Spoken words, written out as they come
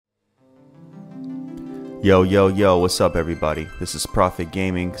Yo, yo, yo, what's up everybody? This is Prophet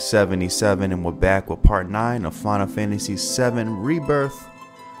Gaming 77 and we're back with part 9 of Final Fantasy 7 Rebirth.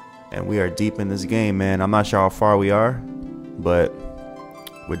 And we are deep in this game, man. I'm not sure how far we are, but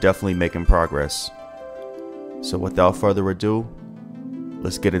we're definitely making progress. So without further ado,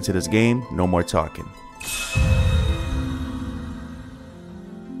 let's get into this game. No more talking.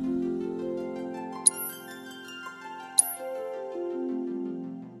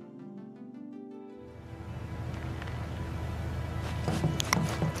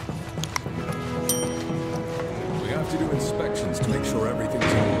 To do inspections to make sure everything's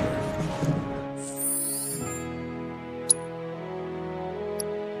in order.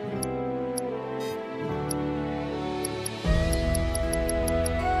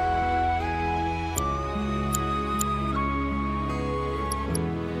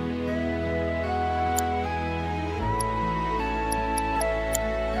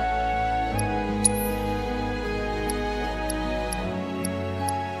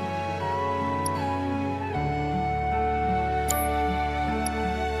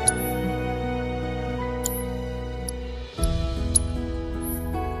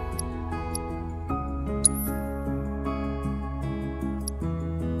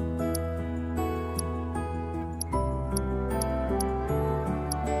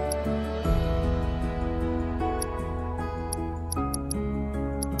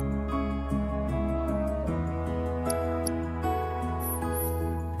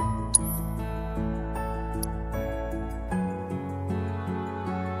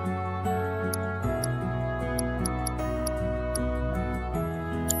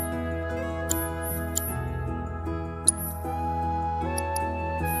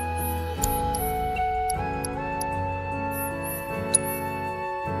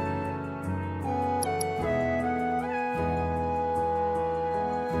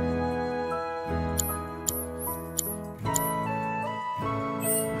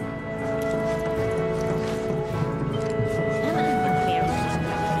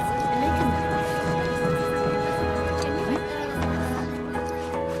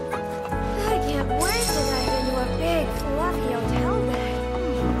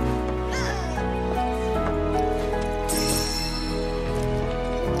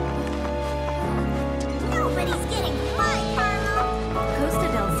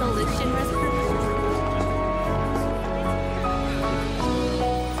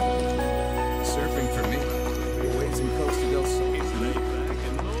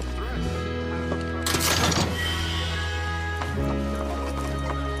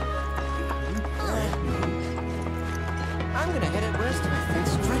 I'm gonna head out west and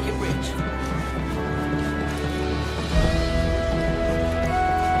strike it rich.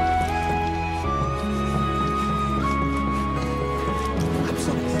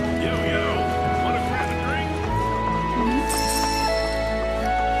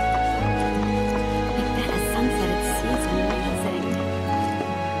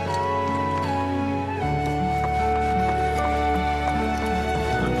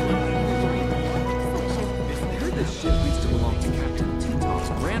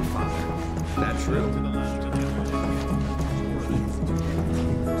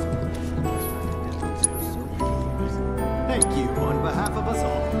 Thank you on behalf of us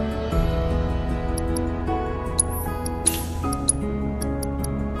all.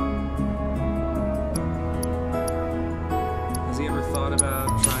 Has he ever thought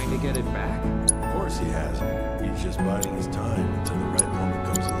about trying to get it back? Of course he has. He's just biding his time until the right moment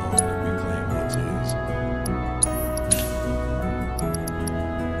comes along to reclaim what's his.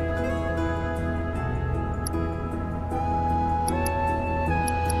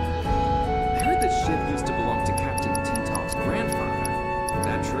 I heard this ship used to belong to Captain T-Top's grandfather. Is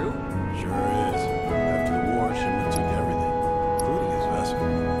that true? Sure is. After the war, Shimon took everything, including his vessel.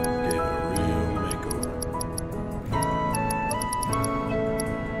 Gave it a real makeover.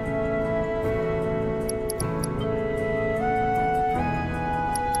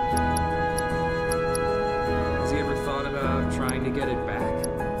 Has he ever thought about trying to get it back?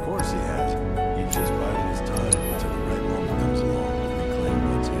 Of course he has. He's just biding his time until the right moment comes along to reclaim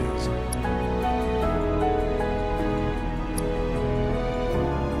what's his.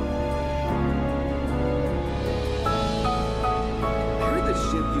 I heard this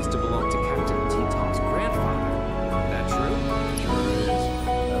ship used to belong to Captain T-Top's grandfather. Is that true? Sure is.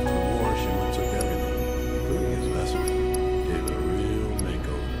 After the war, Shimon took everything, including his vessel. Gave it a real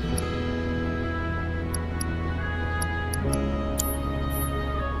makeover.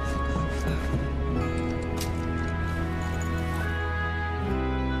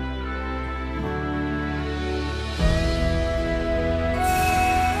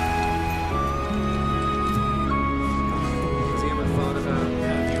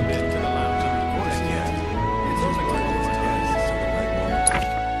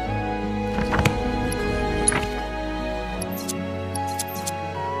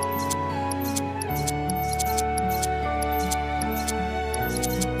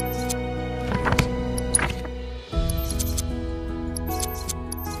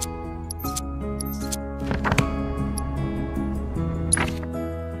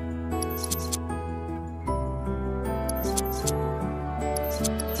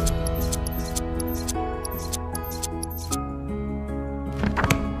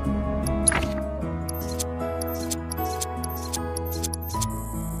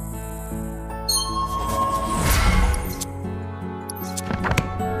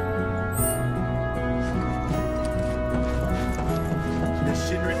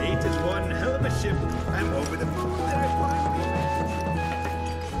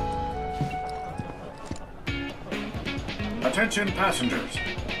 Attention passengers.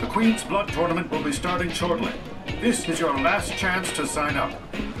 The Queen's Blood Tournament will be starting shortly. This is your last chance to sign up.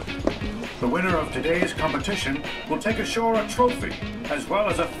 The winner of today's competition will take ashore a trophy, as well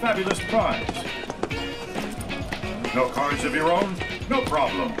as a fabulous prize. No cards of your own? No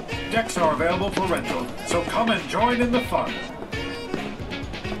problem. Decks are available for rental, so come and join in the fun.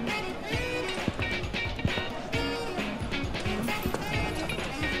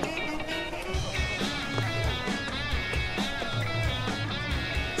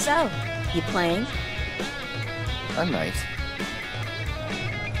 So, you playing? I might.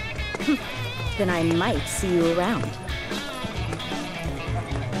 Then I might see you around.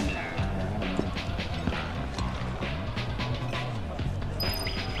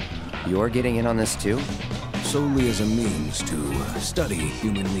 You're getting in on this too? Solely as a means to study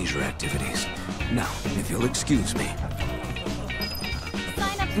human leisure activities. Now, if you'll excuse me.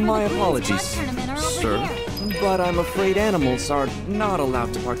 My apologies, sir, but I'm afraid animals are not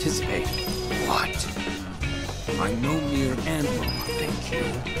allowed to participate. What? I'm no mere animal, thank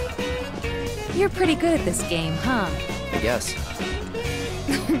you. You're pretty good at this game, huh? I guess.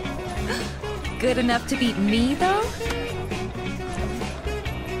 Good enough to beat me, though?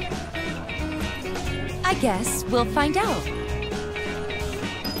 I guess we'll find out.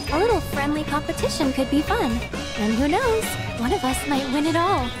 A little friendly competition could be fun. And who knows, one of us might win it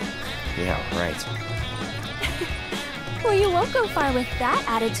all. Yeah, right. Well, you won't go far with that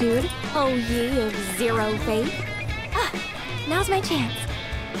attitude, oh ye of zero faith. Ah, now's my chance.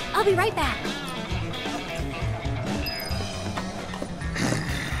 I'll be right back.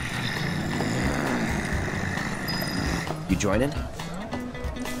 You joining?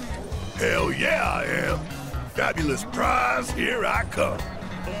 Hell yeah, I am. Fabulous prize, here I come.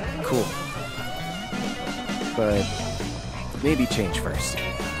 Cool. But maybe change first.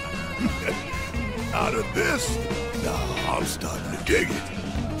 Out of this? Nah, I'm starting to dig it.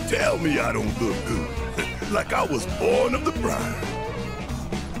 Tell me I don't look good. Like I was born of the bride.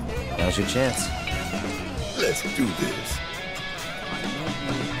 Now's your chance. Let's do this.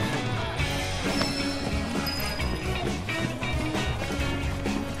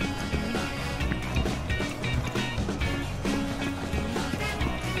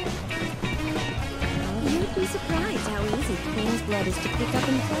 You'd be surprised how easy Queen's blood is to pick up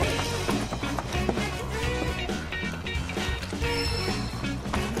and play.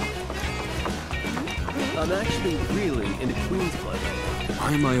 I'm actually really into Queen's blood.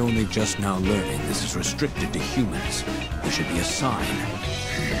 Why am I only just now learning this is restricted to humans? There should be a sign.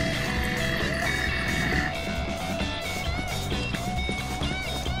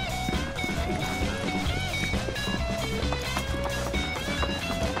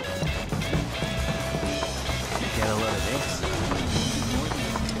 Get a load of this.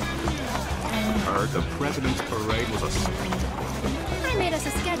 Heard the President's Parade was a... I made us a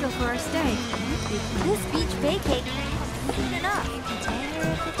schedule for our stay. This beach vacate soon enough.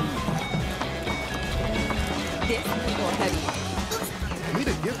 This will heavy. Need a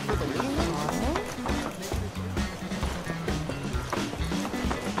gift for the little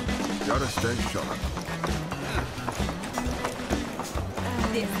Gotta stay sharp.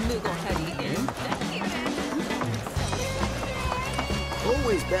 This Moogle heavy is...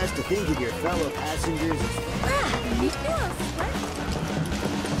 Always best to think of your fellow passengers as...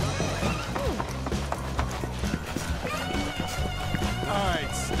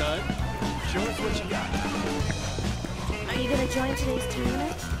 Alright, stud. Show us what you got. Are you gonna join today's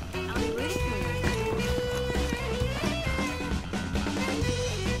tournament? I'll be rooting for you.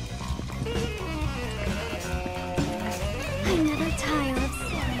 I never tire of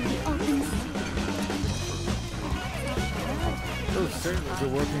seeing the open sea. Those sailors are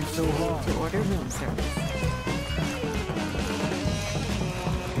working so hard. To order room service.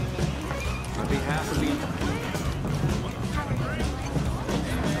 On behalf of the...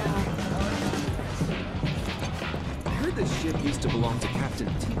 I heard this ship used to belong to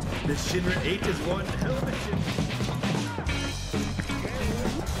Captain Tito. The Shinra 8 is one hell of a ship.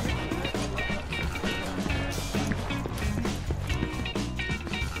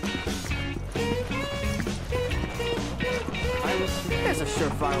 There's a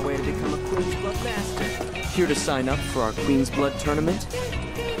surefire way to become a Queen's Blood Master. Here to sign up for our Queen's Blood tournament?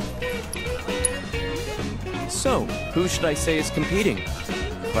 So, who should I say is competing?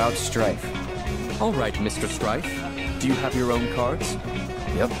 Cloud Strife. All right, Mr. Strife. Do you have your own cards?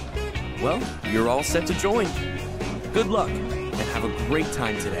 Yep. Well, you're all set to join. Good luck, and have a great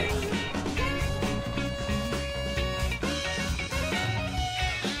time today.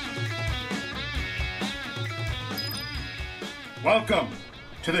 Welcome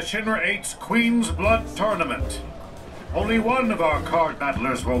to the Shinra 8's Queen's Blood Tournament. Only one of our card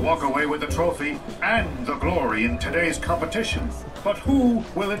battlers will walk away with the trophy and the glory in today's competition. But who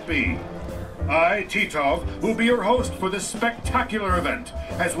will it be? I, Titov, will be your host for this spectacular event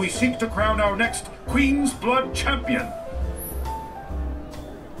as we seek to crown our next Queen's Blood champion.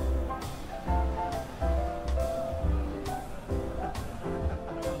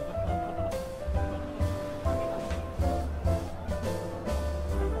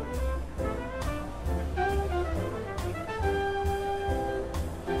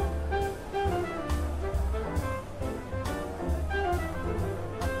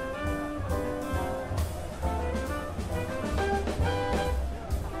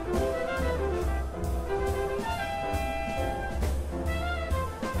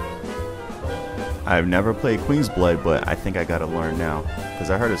 I've never played Queen's Blood, but I think I gotta learn now because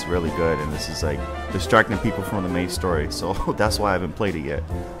I heard it's really good and this is like distracting people from the main story, so that's why I haven't played it yet.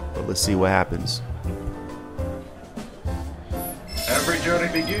 But let's see what happens. Every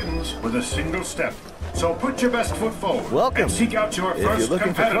journey begins with a single step, so put your best foot forward. Welcome. And seek out your If first you're looking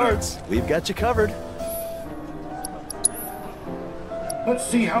competitor. for cards, we've got you covered. Let's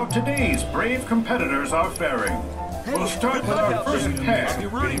see how today's brave competitors are faring. We'll start with our first pair.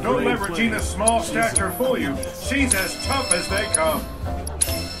 Don't let Regina's small stature fool you. She's as tough as they come.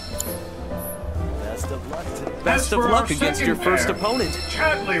 Best of luck today. Best of luck against your first opponent.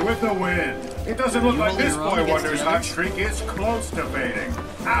 Chadley with the win. It doesn't look like this boy wonder's hot streak is close to fading.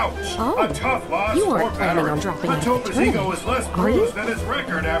 Ouch! Oh, A tough loss you for aren't planning Battery. on dropping Let's out hope of his the ego is less are you? bruised than his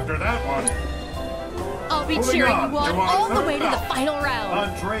record after that one. I'll be Moving cheering on you on to our all the third way to the bout. final round.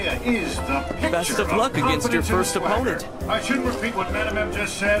 Andrea is the picture Best of luck against your confidence first and swagger. opponent. I shouldn't repeat what Madam M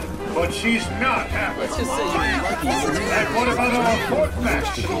just said, but she's not happy. Let's just say you're lucky. And what about our fourth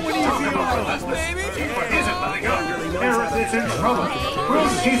match? Talk about relentless. Tifa isn't letting up. Aerith is in trouble. Will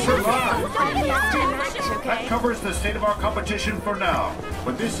she survive? That covers the state of our competition for now.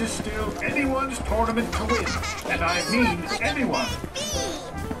 But this is still anyone's tournament to win. And I mean anyone.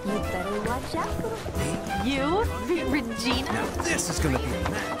 You better watch out. You, Regina? Now this is gonna be a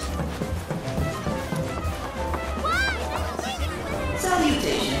match.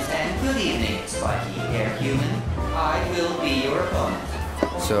 Salutations and good evening, spiky hair human. I will be your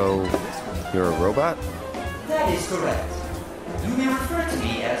opponent. So, you're a robot? That is correct. You may refer to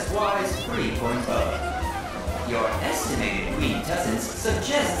me as Wise 3.0. Your estimated quintessence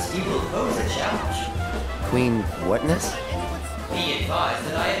suggests you will pose a challenge. Queen whatness? Be advised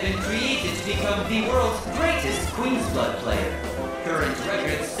that I have been created to become the world's greatest Queen's Blood player. Current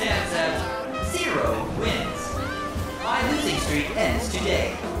record stands at 0 wins. My losing streak ends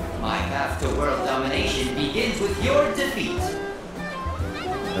today. My path to world domination begins with your defeat.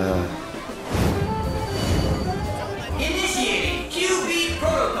 Initiating QB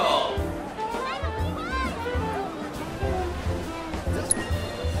protocol.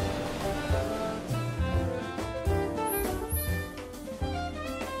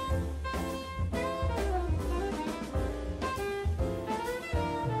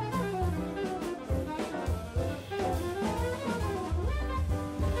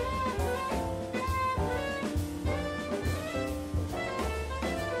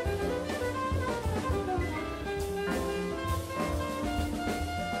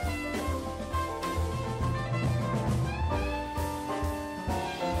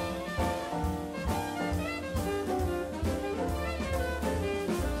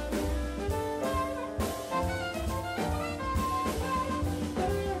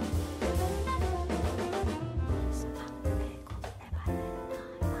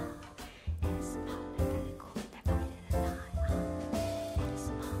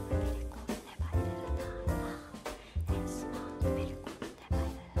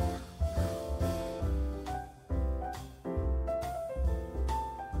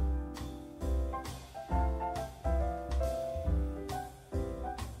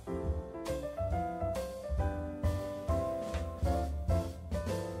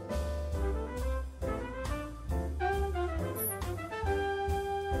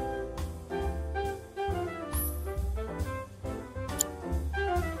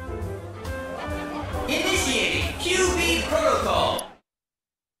 Initiating QB protocol.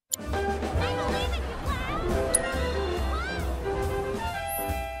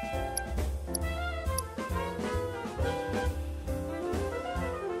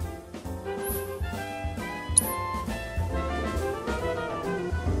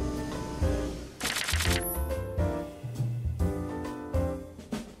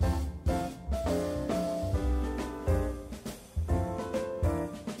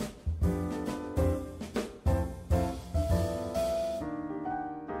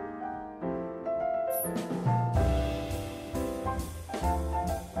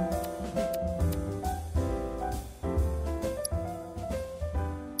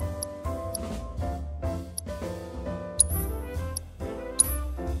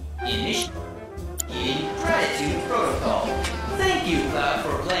 Initiating gratitude protocol. Thank you, Cloud,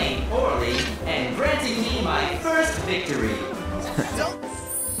 for playing poorly and granting me my first victory.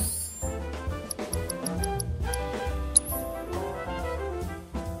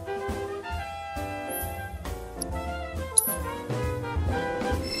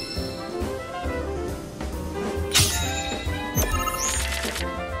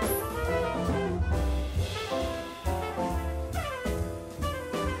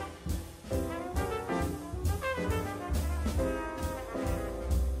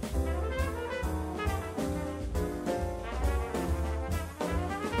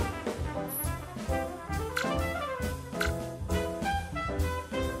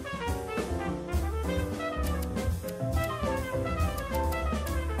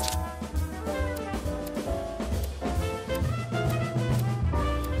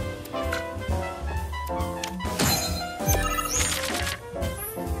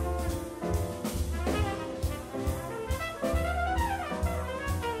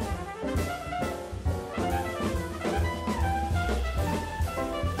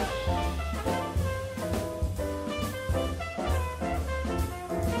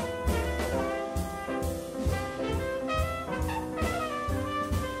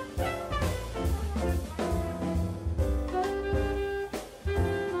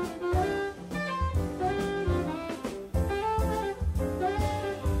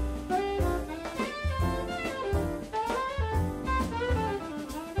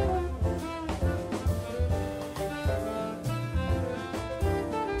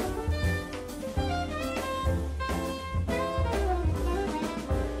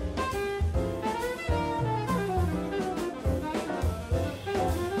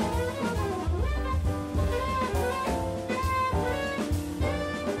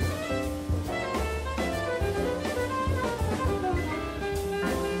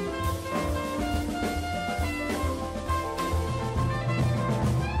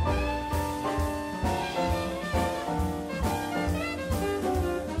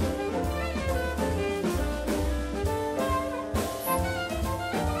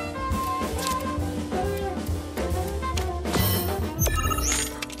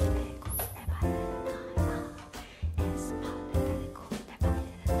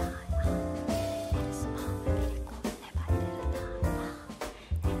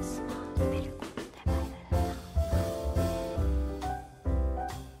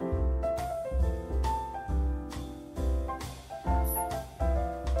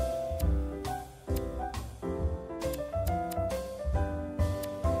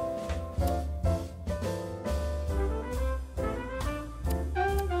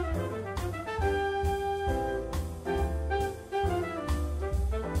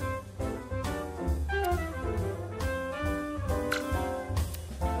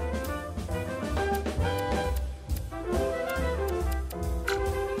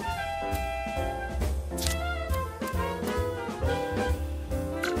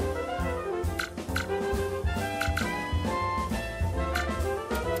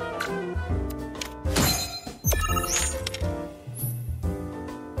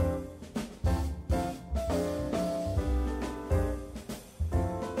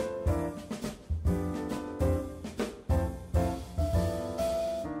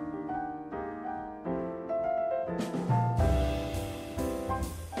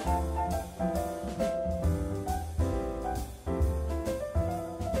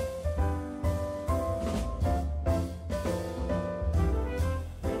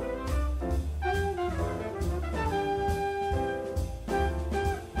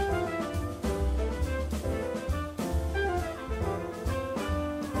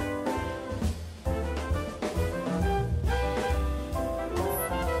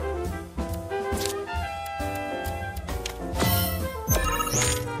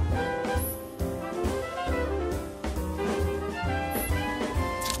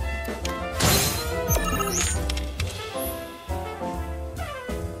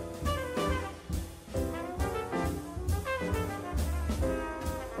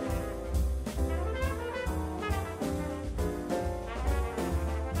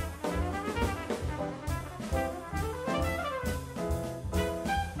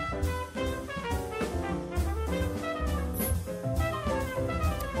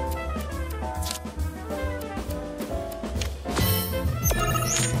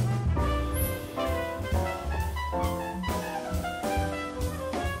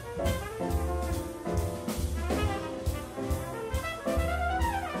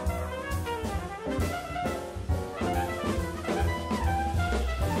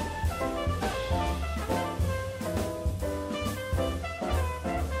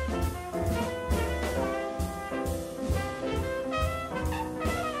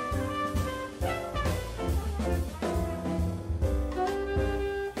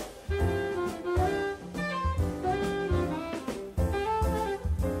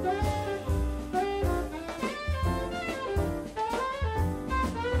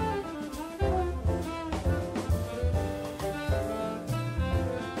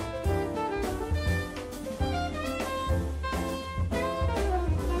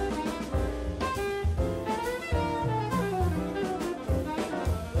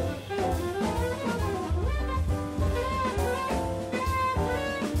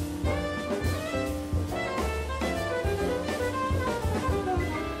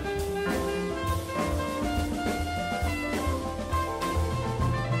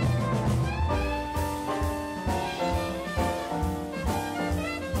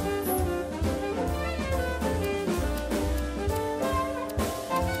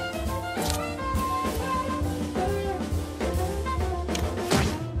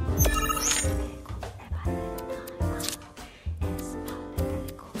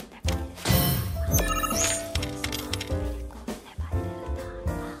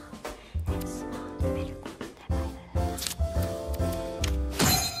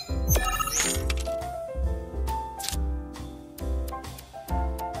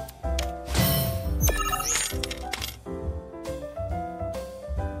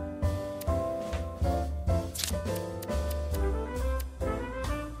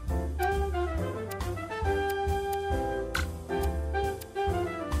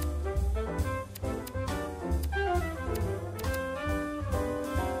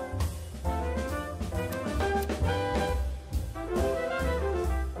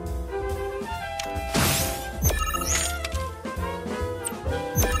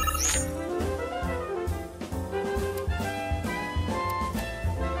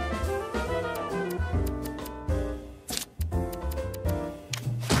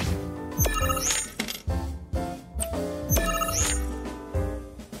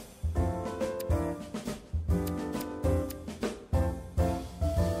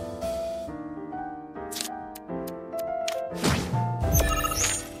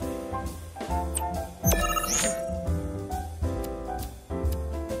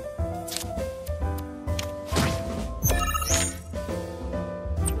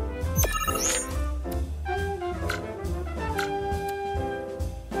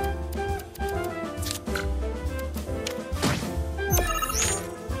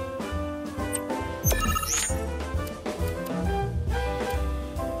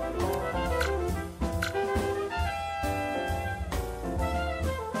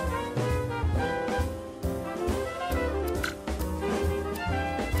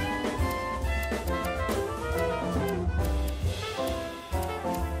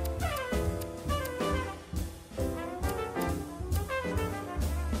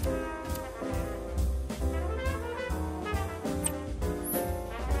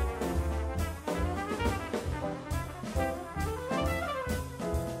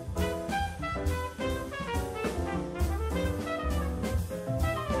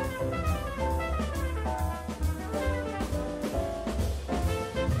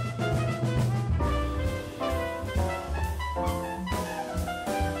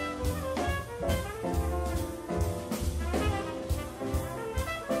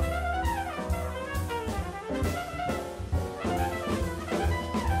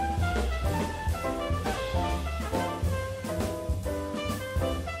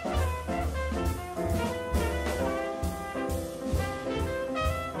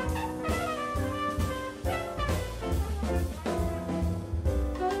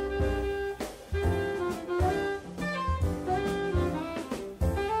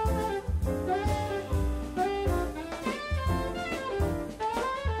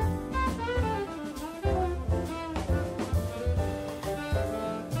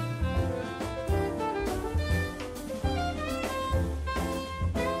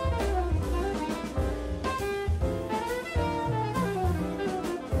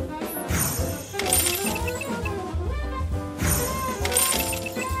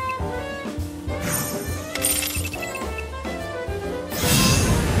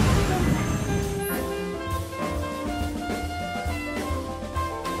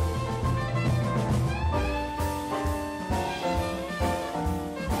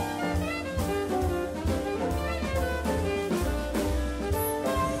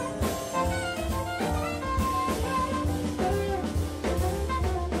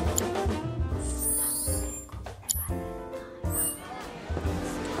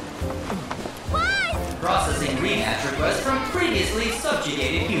 Processing rematch request from previously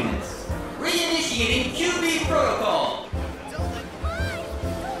subjugated humans. Reinitiating QB protocol.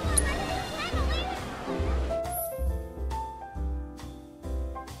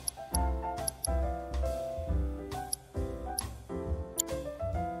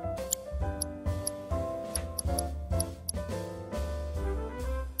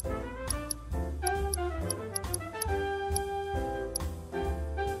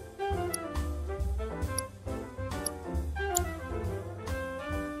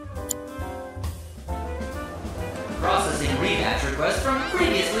 Processing rematch request from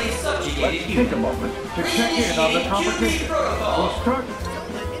previously subjugated humans. Take a moment to check in on the competition. We'll start.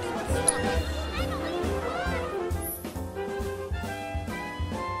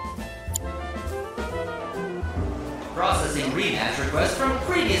 Processing rematch request from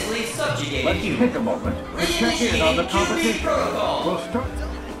previously subjugated Let's humans. take a moment to check in on the competition. We'll start.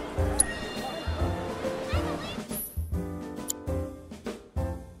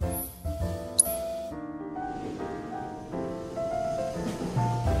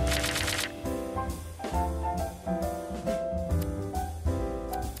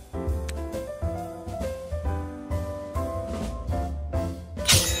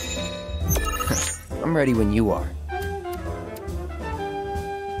 I'm ready when you are.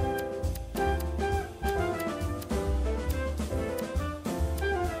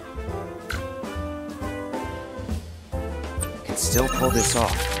 Can still pull this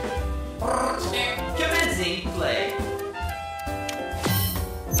off. Commencing play.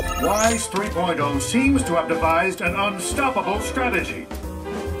 Wise 3.0 seems to have devised an unstoppable strategy.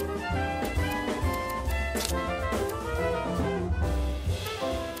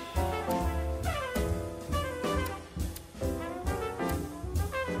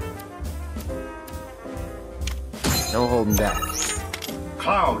 No holding back.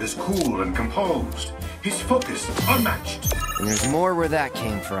 Cloud is cool and composed. His focus unmatched. And there's more where that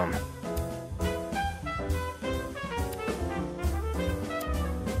came from.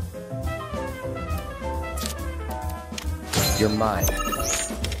 You're mine.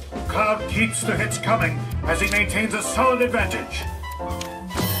 Cloud keeps the hits coming as he maintains a solid advantage.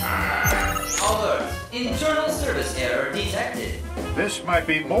 Alert. Internal service error detected. This might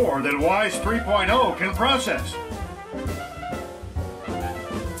be more than Wise 3.0 can process.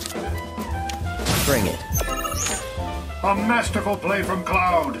 Bring it. A masterful play from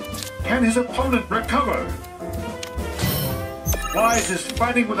Cloud. Can his opponent recover? Wise is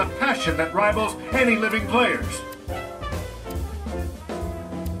fighting with a passion that rivals any living players.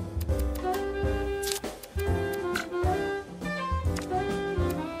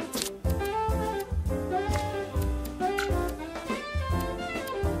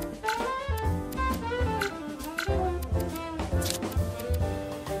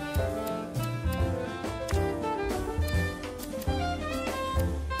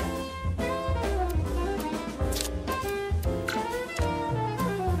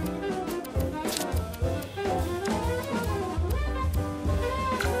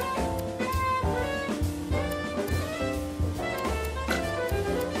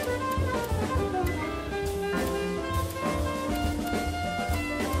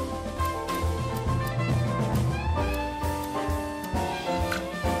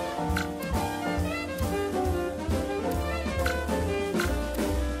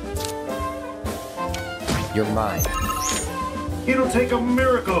 You're mine. It'll take a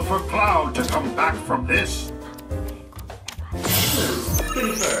miracle for Cloud to come back from this.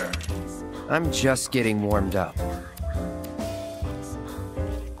 Confirmed. I'm just getting warmed up.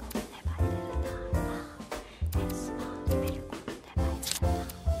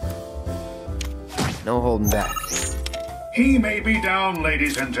 No holding back. He may be down,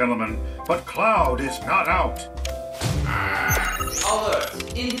 ladies and gentlemen, but Cloud is not out.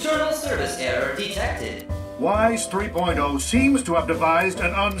 Alert. Internal service error detected. Wise 3.0 seems to have devised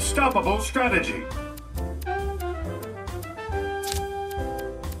an unstoppable strategy.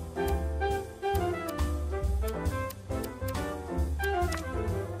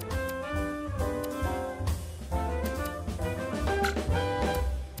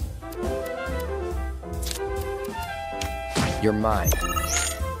 You're mine.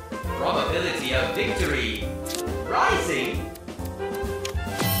 Probability of victory rising.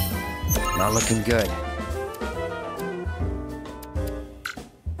 Not looking good.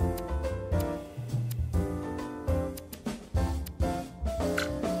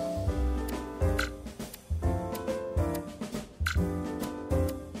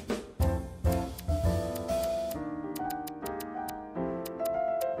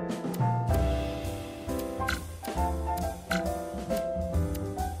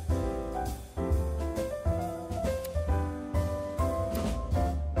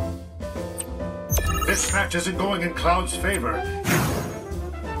 This match isn't going in Cloud's favor.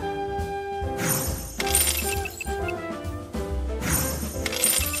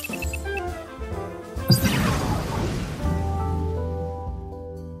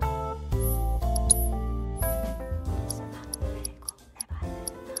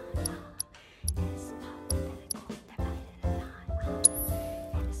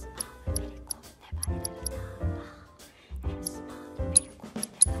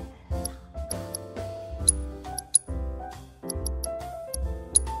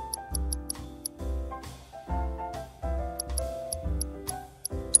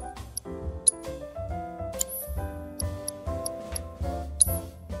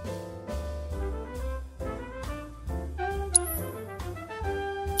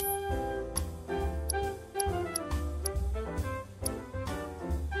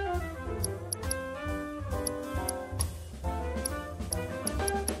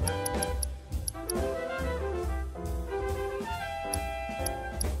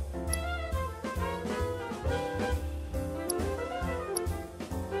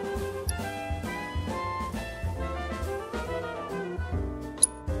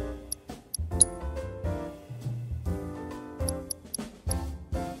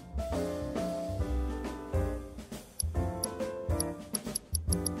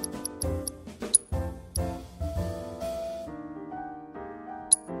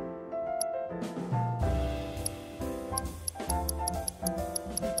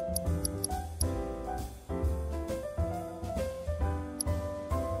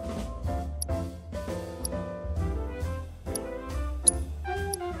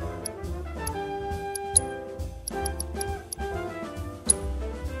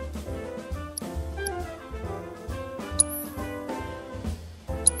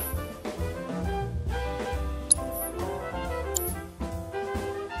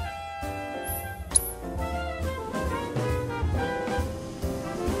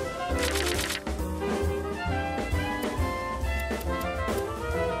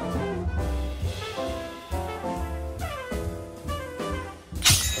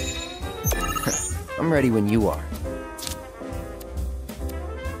 I'm ready when you are.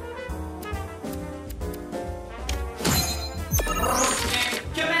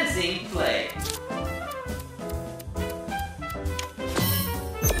 Commencing play.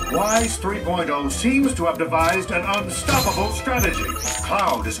 Wise 3.0 seems to have devised an unstoppable strategy.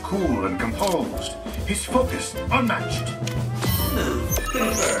 Cloud is cool and composed. His focus unmatched. Move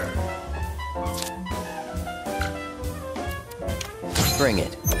confirmed. Bring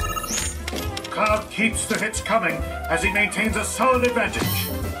it. Cloud keeps the hits coming as he maintains a solid advantage.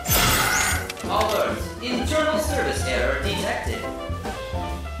 Alert! Internal service error detected.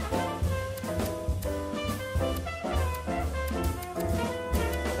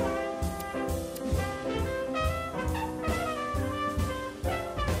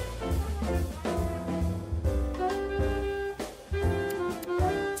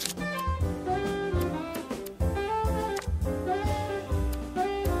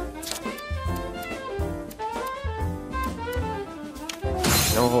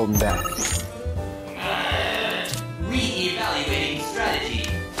 No holding back. Re-evaluating strategy.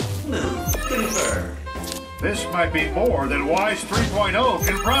 Move confirmed. This might be more than Wise 3.0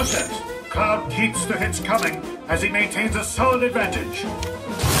 can process. Cloud keeps the hits coming as he maintains a solid advantage.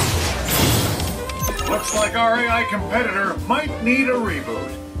 Looks like our AI competitor might need a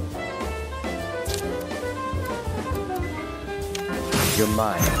reboot. You're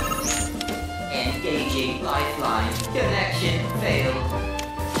mine. Engaging lifeline. Connection failed.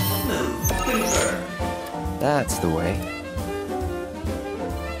 Move confirmed. That's the way.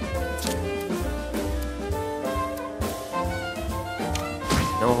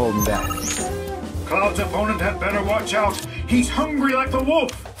 No holding back. Cloud's opponent had better watch out. He's hungry like the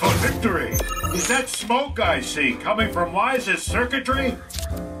wolf for victory. Is that smoke I see coming from Wise's circuitry?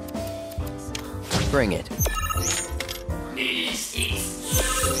 Bring it.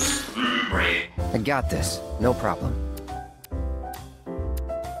 I got this. No problem.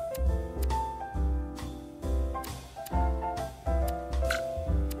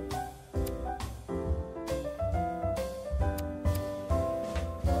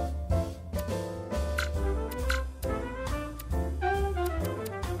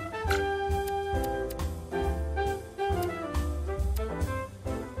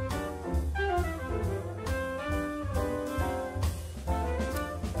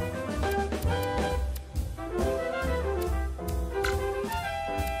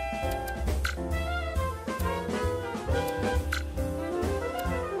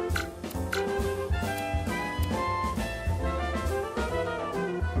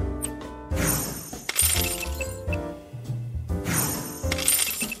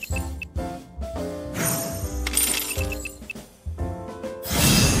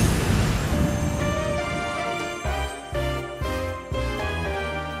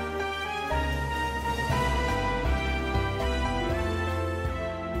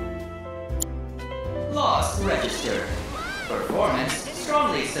 register. Performance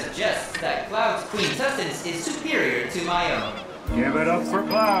strongly suggests that Cloud's quintessence is superior to my own. Give it up for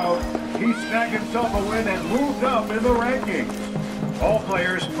Cloud. He snagged himself a win and moved up in the rankings. All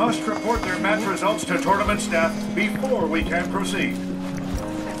players must report their match results to tournament staff before we can proceed.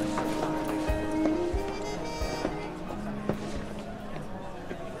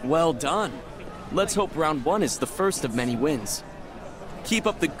 Well done. Let's hope round 1 is the first of many wins. Keep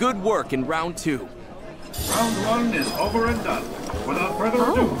up the good work in round 2. Round 1 is over and done. Without further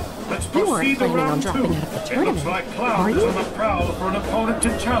ado, let's you weren't proceed to planning on round 2. dropping out of the It tournament, looks like are Cloud is you? on the prowl for an opponent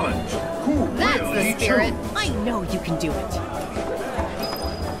to challenge. Who That's will the he spirit. choose? I know you can do it.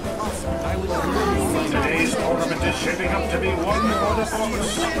 Today's tournament is shaping up to be one for the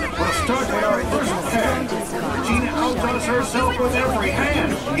books. We'll start with our first pair. Regina outdoes herself with every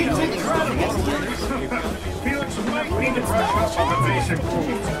hand. It's incredible. Felix might need to brush up on the basic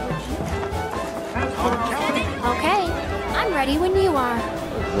rules. As for our Okay, I'm ready when you are.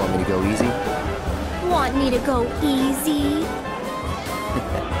 Want me to go easy? Want me to go easy?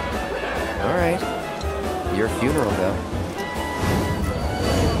 Alright. Your funeral, though.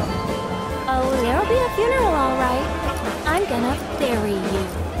 Oh, there'll be a funeral, all right. I'm gonna bury you.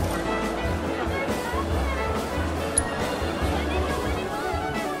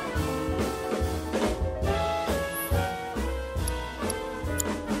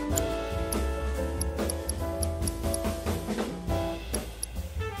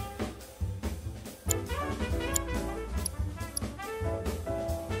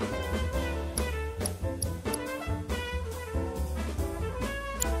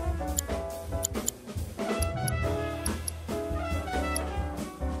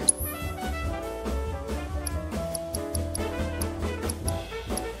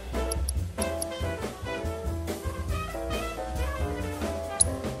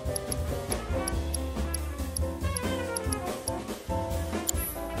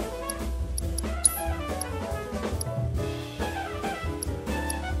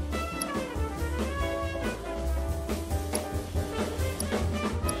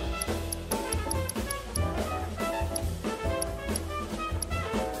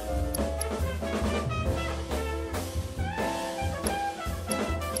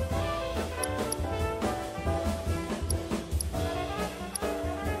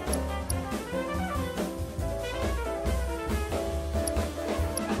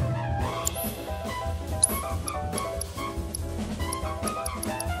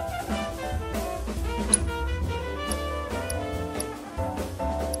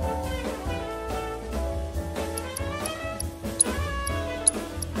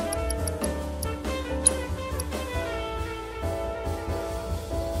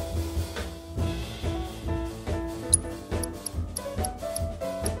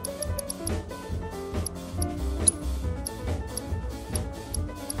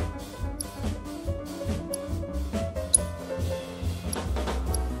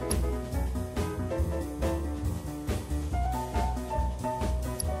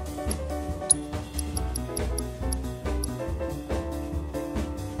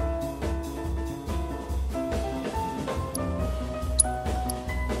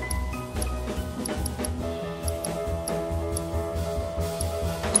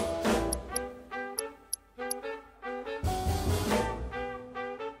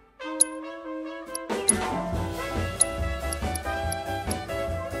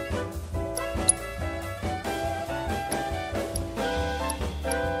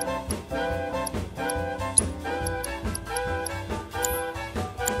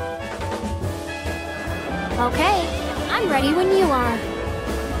 Okay, I'm ready when you are.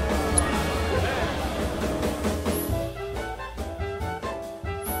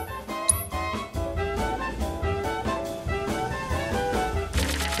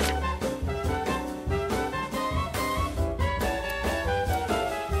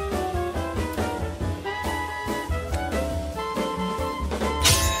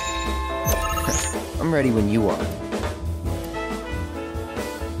 I'm ready when you are.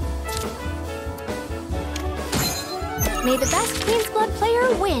 May the best Queen's Blood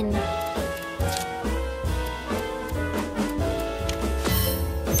player win.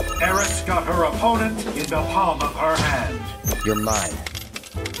 Eris got her opponent in the palm of her hand. You're mine.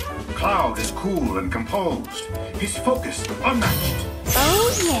 Cloud is cool and composed. He's focused, unmatched.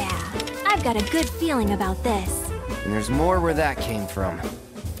 Oh yeah, I've got a good feeling about this. And there's more where that came from.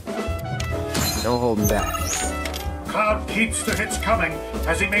 No holding back. Cloud keeps the hits coming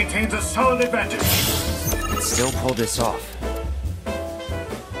as he maintains a solid advantage. Can still pull this off.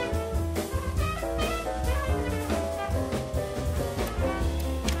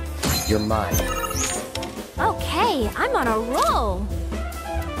 You're mine. I'm on a roll.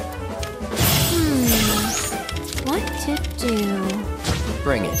 What to do?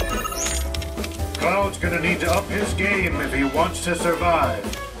 Bring it. Cloud's gonna need to up his game if he wants to survive.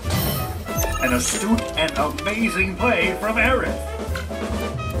 An astute and amazing play from Aerith.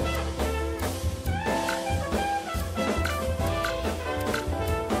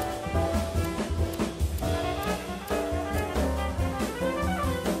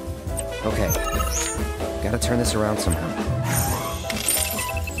 Okay. Gotta turn this around somehow.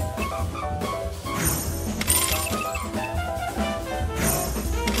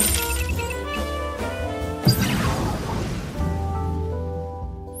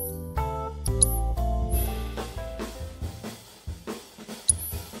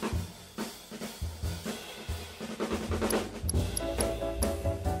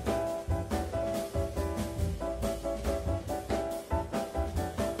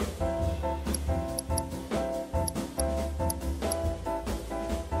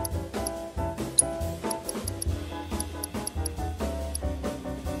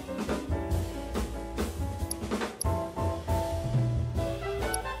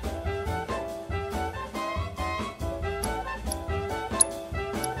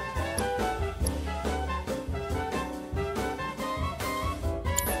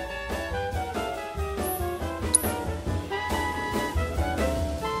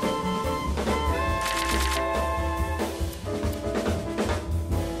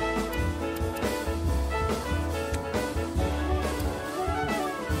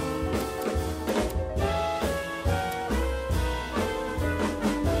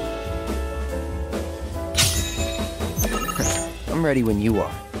 I'm ready when you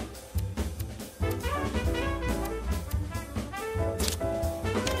are.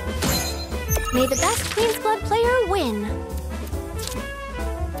 May the best Queen's Blood player win.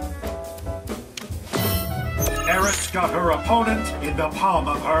 Aerith's got her opponent in the palm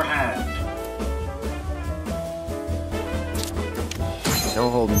of her hand. No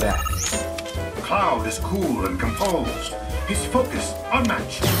holding back. Cloud is cool and composed. His focus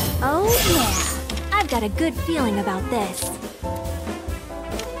unmatched. Oh yeah, I've got a good feeling about this.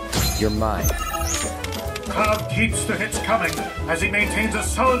 You're mine. Cloud keeps the hits coming as he maintains a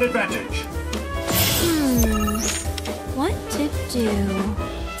solid advantage. What to do?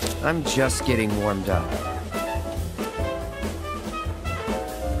 I'm just getting warmed up.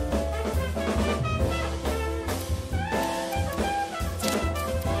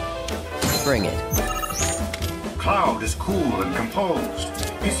 Bring it. Cloud is cool and composed.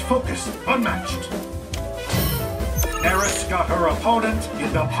 His focus unmatched. Aerith's got her opponent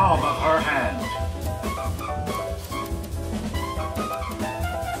in the palm of her hand.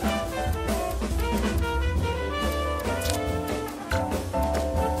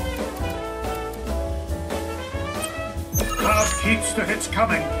 Cloud keeps the hits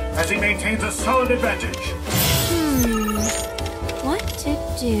coming as he maintains a solid advantage. What to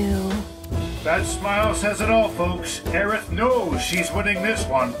do? That smile says it all, folks. Aerith knows she's winning this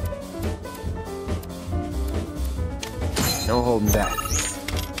one. No holding back.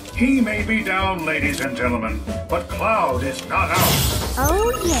 He may be down, ladies and gentlemen, but Cloud is not out.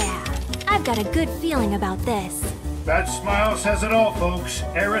 Oh yeah, I've got a good feeling about this. That smile says it all, folks.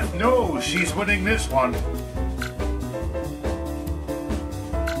 Aerith knows she's winning this one.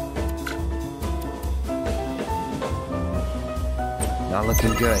 Not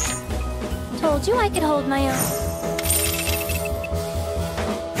looking good. Told you I could hold my own.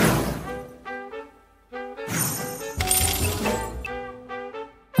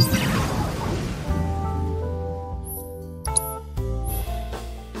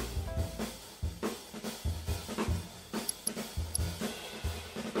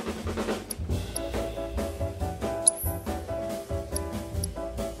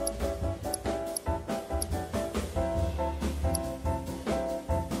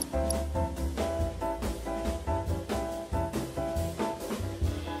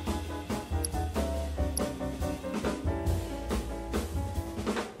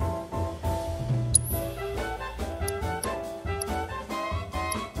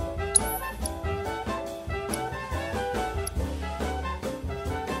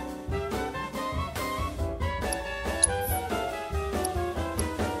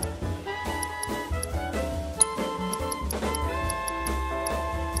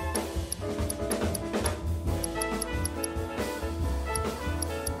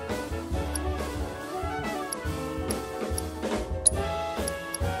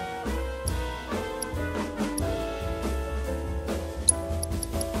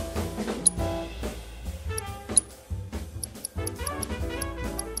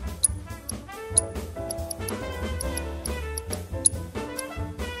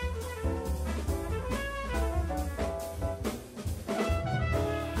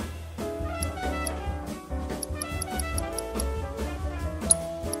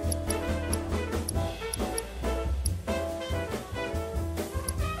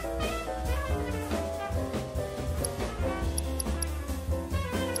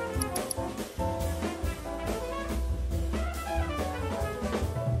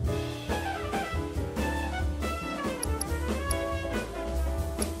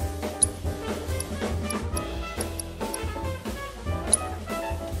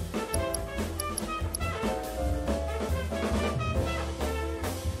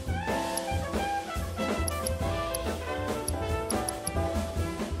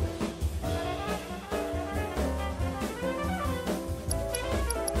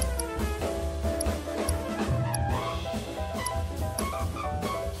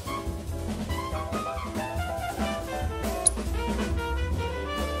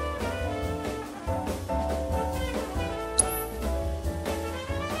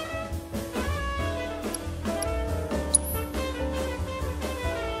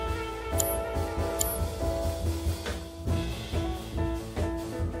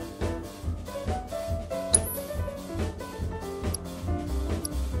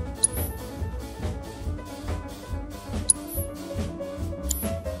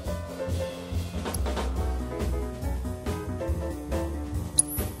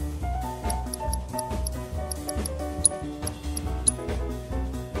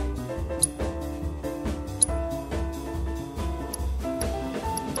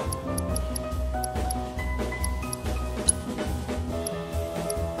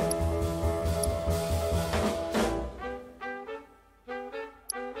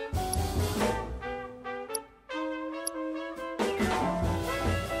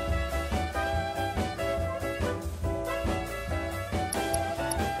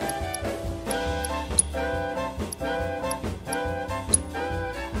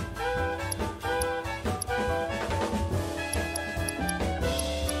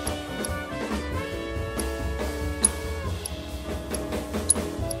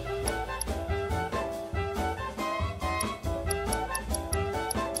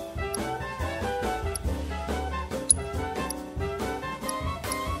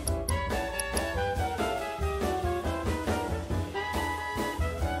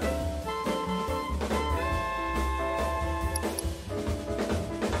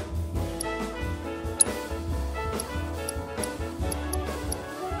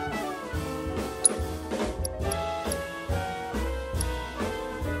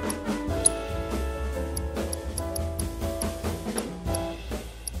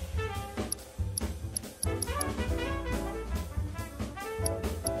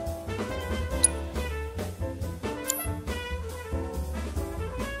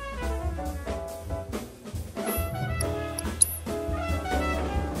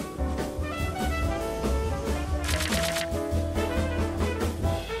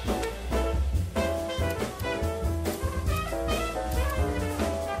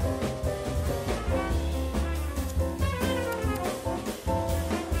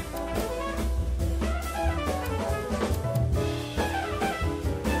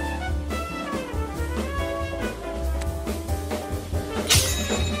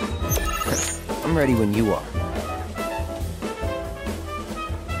 I'm ready when you are.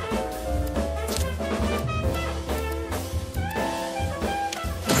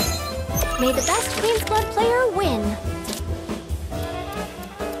 May the best Queen's Blood player win.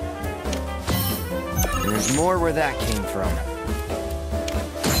 There's more where that came from.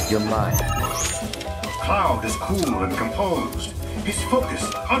 You're mine. Cloud is cool and composed. His focus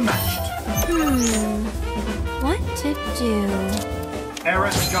unmatched. What to do?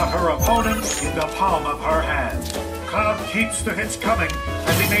 Aerith's got her opponent in the palm of her hand. Cloud keeps the hits coming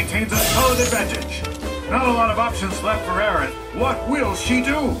as he maintains a solid advantage. Not a lot of options left for Aerith. What will she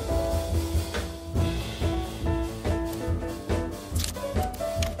do?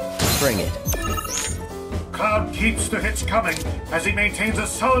 Bring it. Cloud keeps the hits coming as he maintains a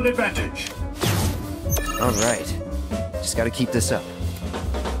solid advantage. All right. Just gotta keep this up.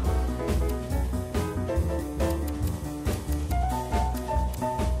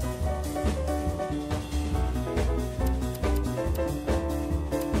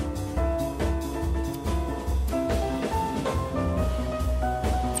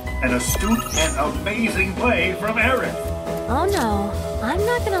 An astute and amazing play from Aerith. Oh no, I'm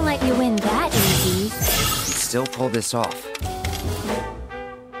not gonna let you win that easy. Still pull this off.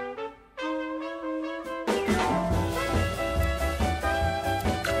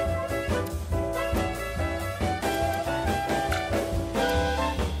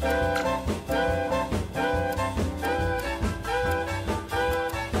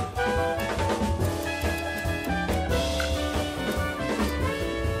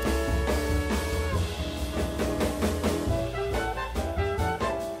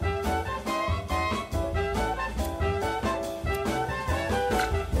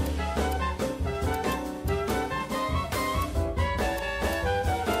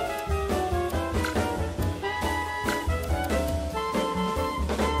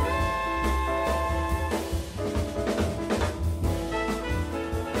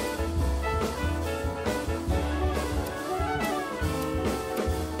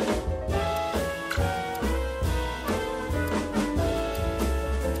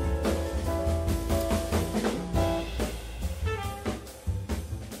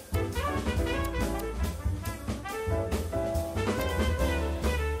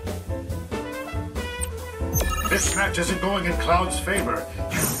 This match isn't going in Cloud's favor.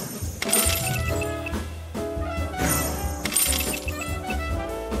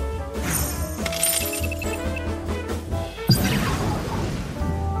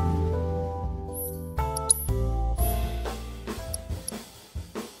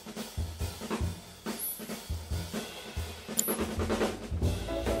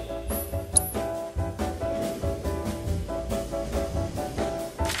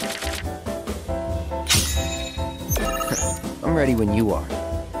 I'm ready when you are.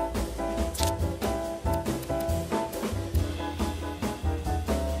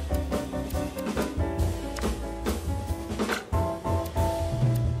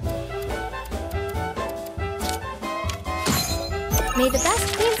 May the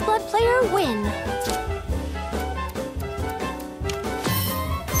best Queen's Blood player win.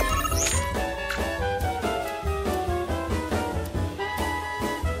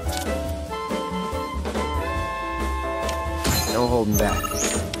 No holding back.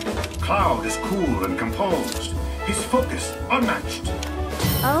 Cloud is cool and composed. His focus unmatched.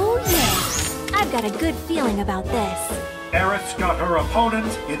 Oh yeah, I've got a good feeling about this. Aerith's got her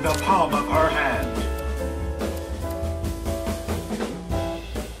opponent in the palm of her hand.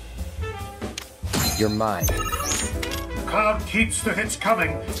 You're mine. Cloud keeps the hits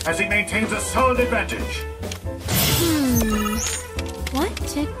coming as he maintains a solid advantage. What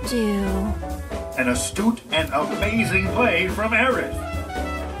to do? An astute and amazing play from Aerith.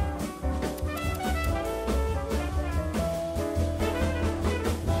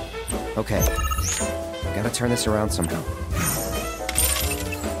 Okay. Gotta turn this around somehow.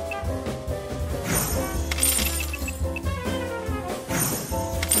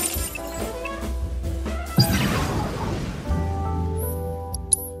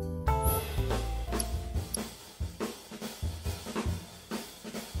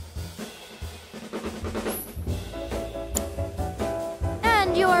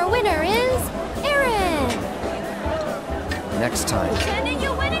 And your winner is Aaron! Next time. Sending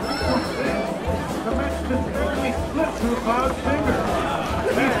you winning! The match just barely slipped through Cloud's fingers.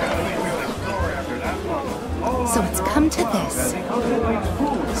 So it's come to this.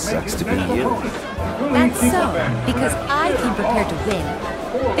 Sucks to be you. That's so, because I came prepared to win.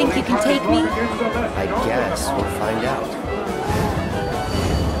 Think you can take me? I guess we'll find out.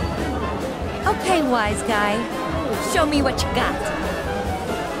 Okay, wise guy. Show me what you got.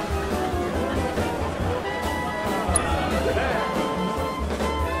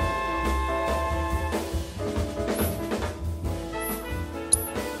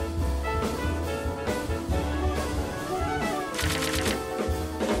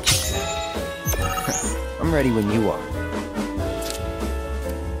 I'm ready when you are.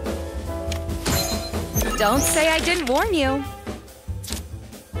 Don't say I didn't warn you.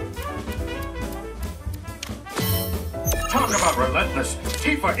 Talk about relentless.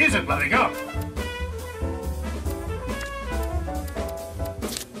 Tifa isn't letting up.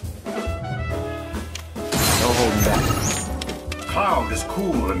 No holding back. Cloud is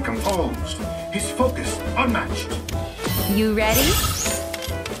cool and composed. His focus unmatched. You ready?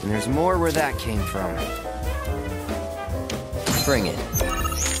 And there's more where that came from. Bring it.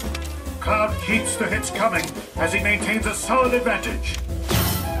 Cloud keeps the hits coming as he maintains a solid advantage.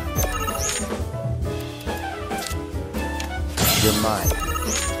 You're mine.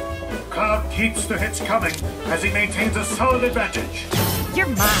 Cloud keeps the hits coming as he maintains a solid advantage. You're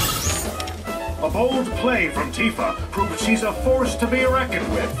mine. A bold play from Tifa proves she's a force to be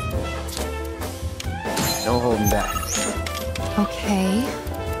reckoned with. No holding back. Okay.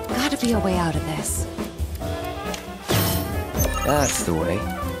 Gotta be a way out of this. That's the way.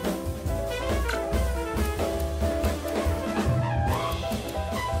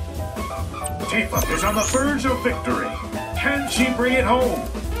 Tifa is on the verge of victory. Can she bring it home?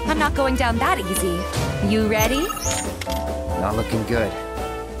 I'm not going down that easy. You ready? Not looking good.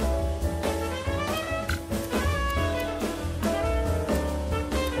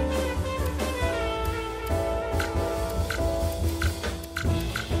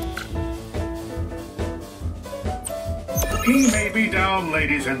 He may be down,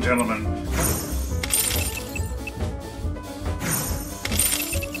 ladies and gentlemen.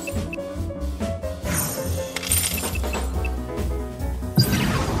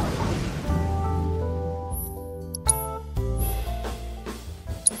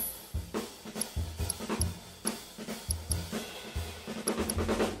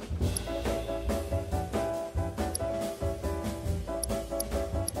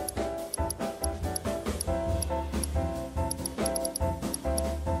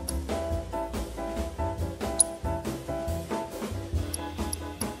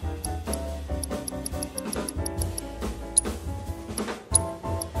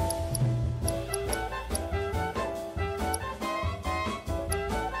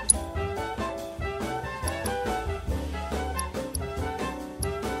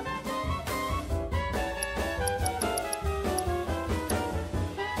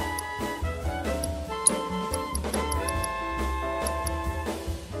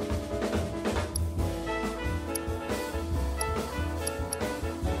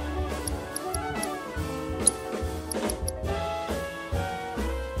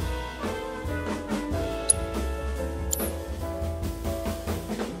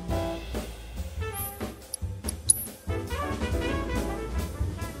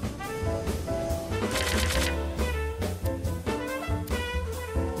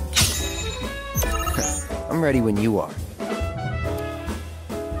 I'm ready when you are.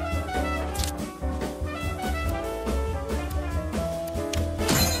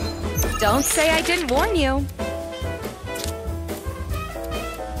 Don't say I didn't warn you.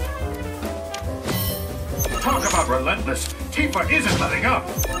 Talk about relentless. Tifa isn't letting up.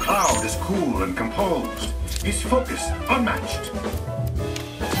 Cloud is cool and composed. His focus unmatched.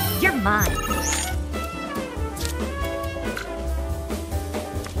 You're mine.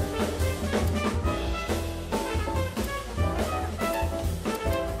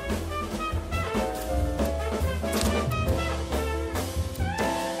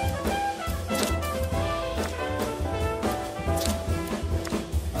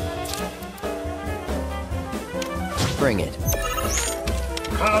 Bring it.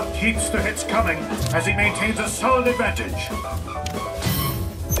 Cloud keeps the hits coming as he maintains a solid advantage.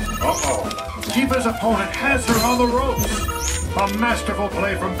 Uh-oh. Tifa's opponent has her on the ropes. A masterful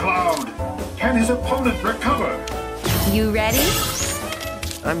play from Cloud. Can his opponent recover? You ready?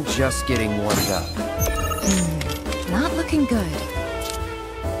 I'm just getting warmed up. Not looking good.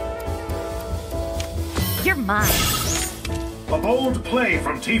 You're mine. A bold play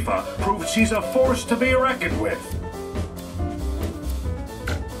from Tifa proves she's a force to be reckoned with.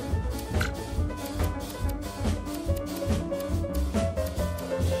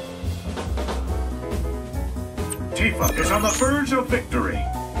 Tifa is on the verge of victory.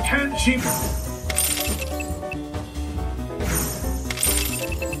 Can she...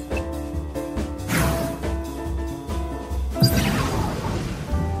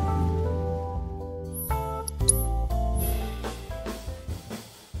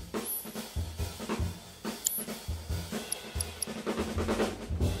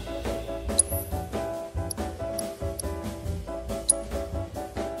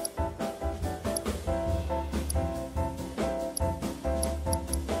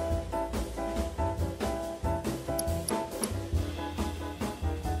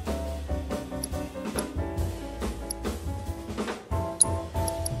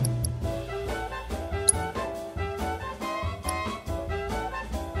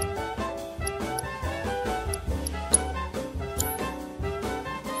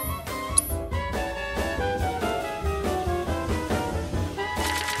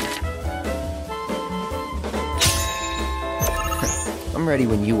 I'm ready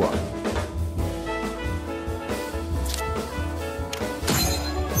when you are.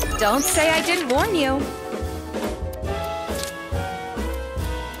 Don't say I didn't warn you.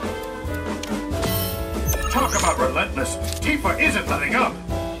 Talk about relentless. Tifa isn't letting up.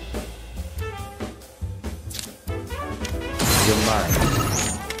 You're mine.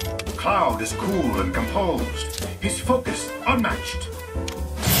 Cloud is cool and composed. He's focused, unmatched.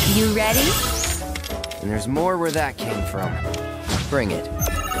 You ready? And there's more where that came from. Bring it.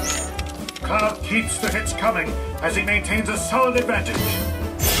 Cloud keeps the hits coming as he maintains a solid advantage.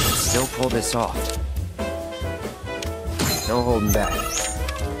 Still pull this off. No holding back.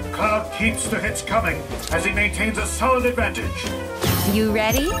 Cloud keeps the hits coming as he maintains a solid advantage. You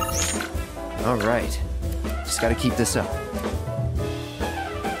ready? All right. Just gotta keep this up.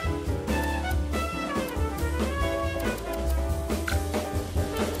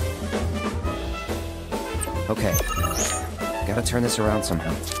 Okay. Gotta turn this around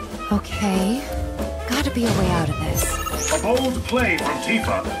somehow. Okay. Gotta be a way out of this. A bold play from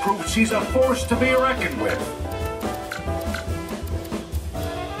Tifa proves she's a force to be reckoned with.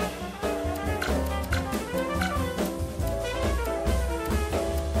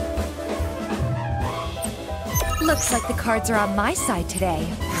 Looks like the cards are on my side today.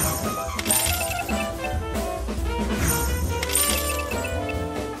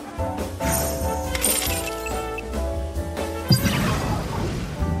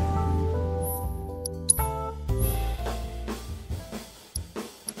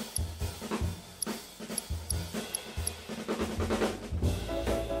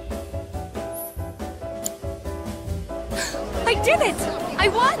 I did it! I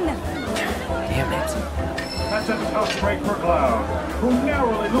won! Damn it. That's a tough break for Cloud, who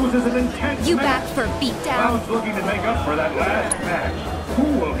narrowly loses an intense You match. back for a beatdown? Cloud's looking to make up for that last match.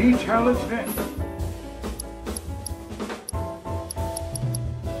 Who will he challenge next?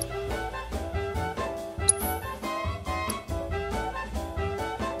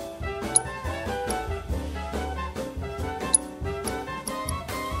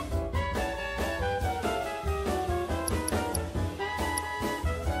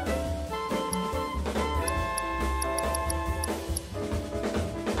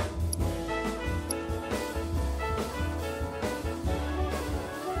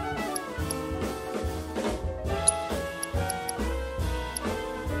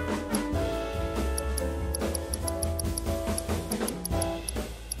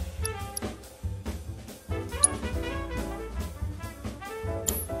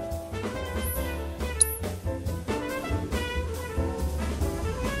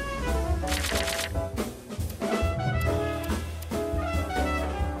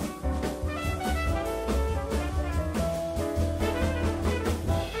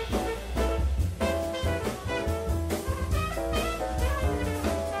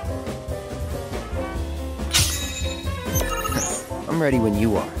 I'm ready when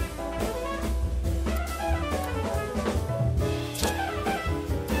you are.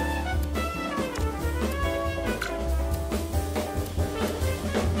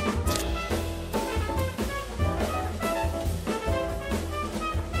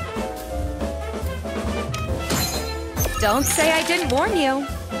 Don't say I didn't warn you.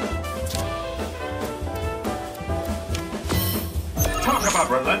 Talk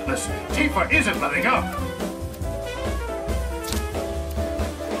about relentless. Tifa isn't letting up.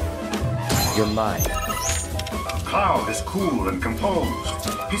 You're mine. Cloud is cool and composed.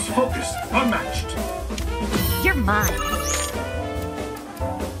 He's focused, unmatched. You're mine.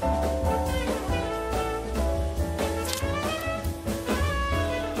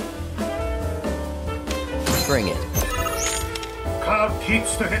 Bring it. Cloud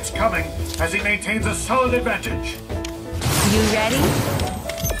keeps the hits coming as he maintains a solid advantage. You ready?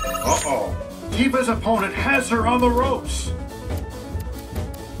 Uh-oh. Tifa's opponent has her on the ropes.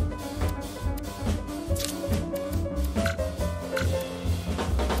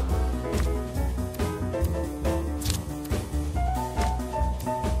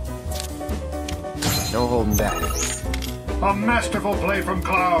 No holding back. A masterful play from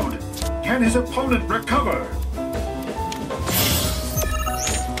Cloud. Can his opponent recover?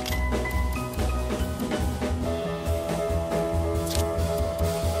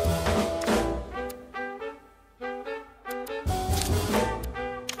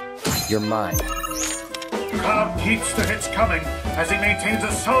 You're mine. Cloud keeps the hits coming as he maintains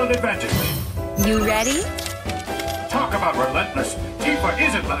a solid advantage. You ready? Talk about relentless. Tifa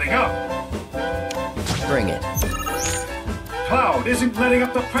isn't letting up. Bring it. Cloud isn't letting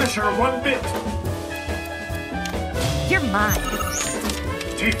up the pressure one bit. You're mine.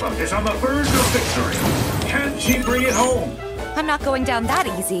 Tifa is on the verge of victory. Can she bring it home? I'm not going down that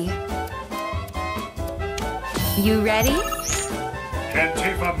easy. You ready? Can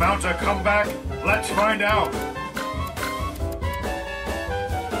Tifa mount a comeback? Let's find out.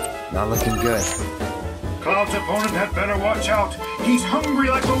 Not looking good. Cloud's opponent had better watch out. He's hungry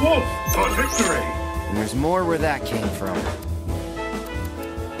like a wolf for victory. And there's more where that came from.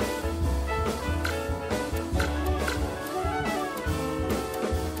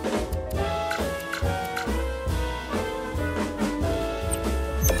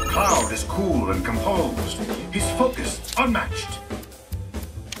 Cloud is cool and composed. He's focused, unmatched.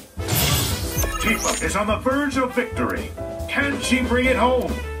 Tifa is on the verge of victory. Can she bring it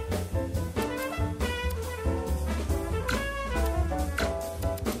home?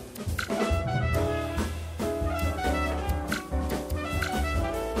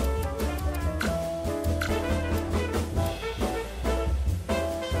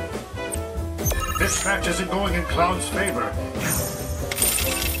 This match isn't going in Cloud's favor.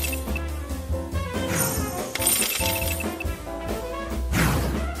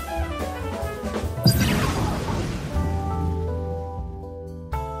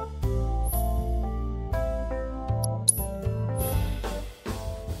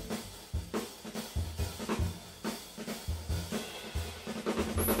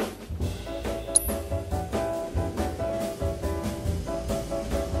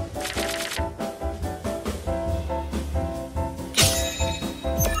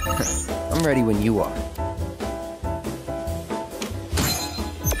 I'm ready when you are.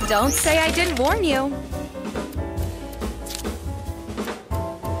 Don't say I didn't warn you.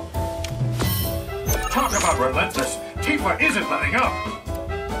 Talk about relentless. Tifa isn't letting up.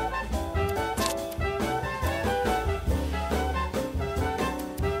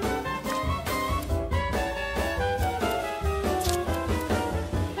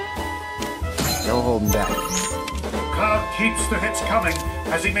 No holding back. Cloud keeps the hits coming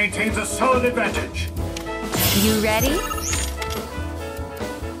as he maintains a solid advantage. You ready?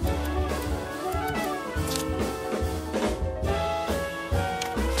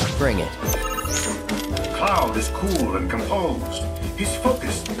 Bring it. Cloud is cool and composed. He's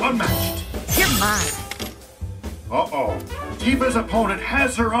focused, unmatched. You're mine. Uh-oh. Tifa's opponent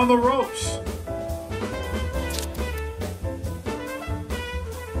has her on the ropes.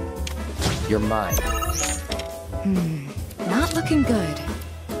 You're mine. Not looking good.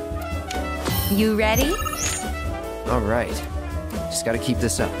 You ready? All right. Just gotta keep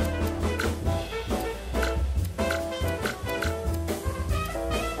this up.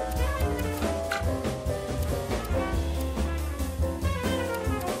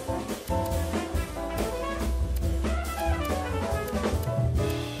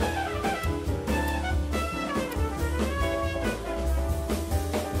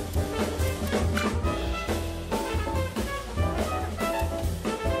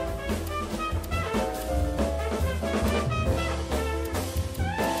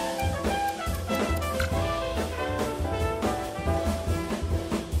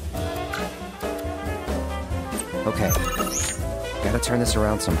 Okay. Gotta turn this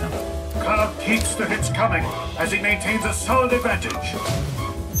around somehow. Cloud keeps the hits coming as he maintains a solid advantage.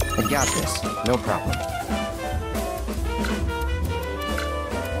 I got this. No problem.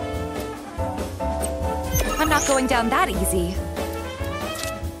 I'm not going down that easy.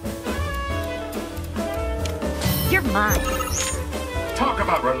 You're mine. Talk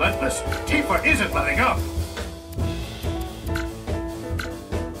about relentless. Tifa isn't letting up.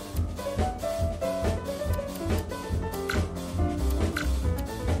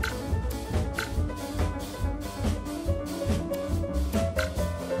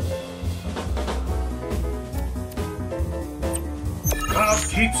 Cloud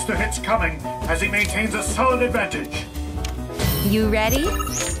keeps the hits coming as he maintains a solid advantage. You ready?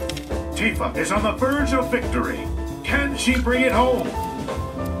 Tifa is on the verge of victory. Can she bring it home?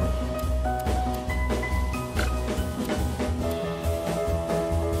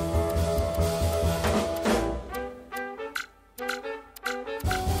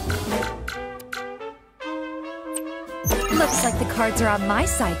 Looks like the cards are on my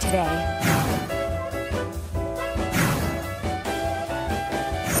side today.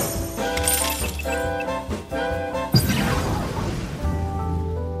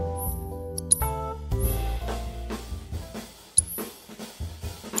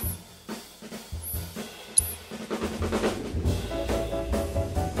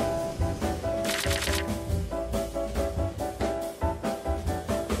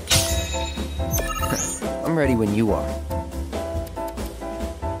 I'm ready when you are.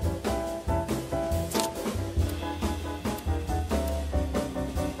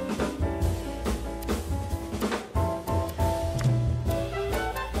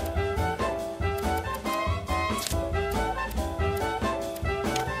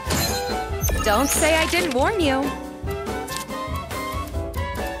 Don't say I didn't warn you.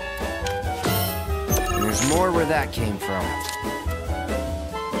 There's more where that came from.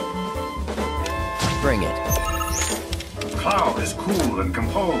 Bring it. Cloud is cool and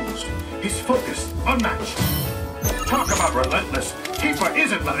composed. He's focused, unmatched. Talk about relentless. Tifa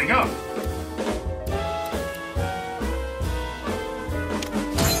isn't letting up.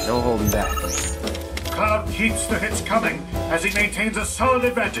 No holding back. Cloud keeps the hits coming as he maintains a solid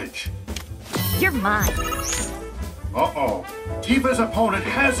advantage. You're mine. Uh-oh. Tifa's opponent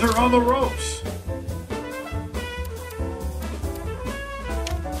has her on the ropes.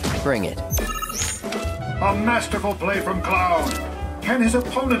 Bring it. A masterful play from Cloud. Can his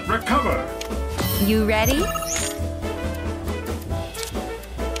opponent recover? You ready?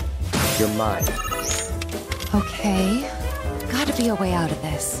 You're mine. Okay. Gotta be a way out of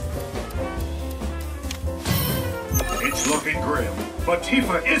this. It's looking grim, but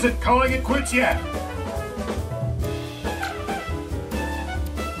Tifa isn't calling it quits yet.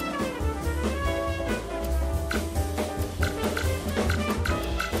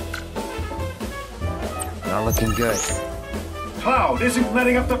 Not looking good. Cloud isn't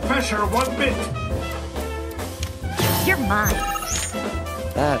letting up the pressure one bit. You're mine.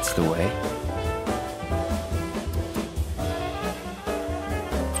 That's the way.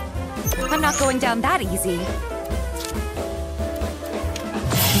 I'm not going down that easy.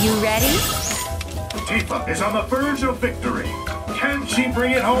 You ready? Tifa is on the verge of victory. Can she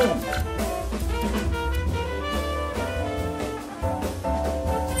bring it home?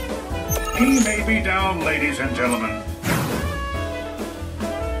 He may be down, ladies and gentlemen.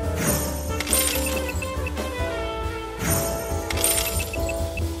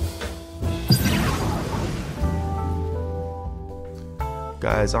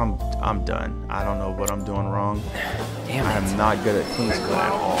 Guys, I'm done. I don't know what I'm doing wrong. Damn it. I'm not good at Queen's Blood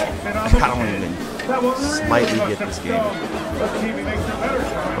at all. I don't even slightly get this game.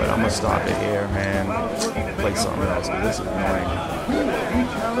 But I'm gonna stop it here, man. Play something else, because this is annoying.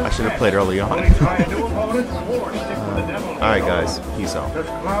 I should have played early on. Alright guys, peace out.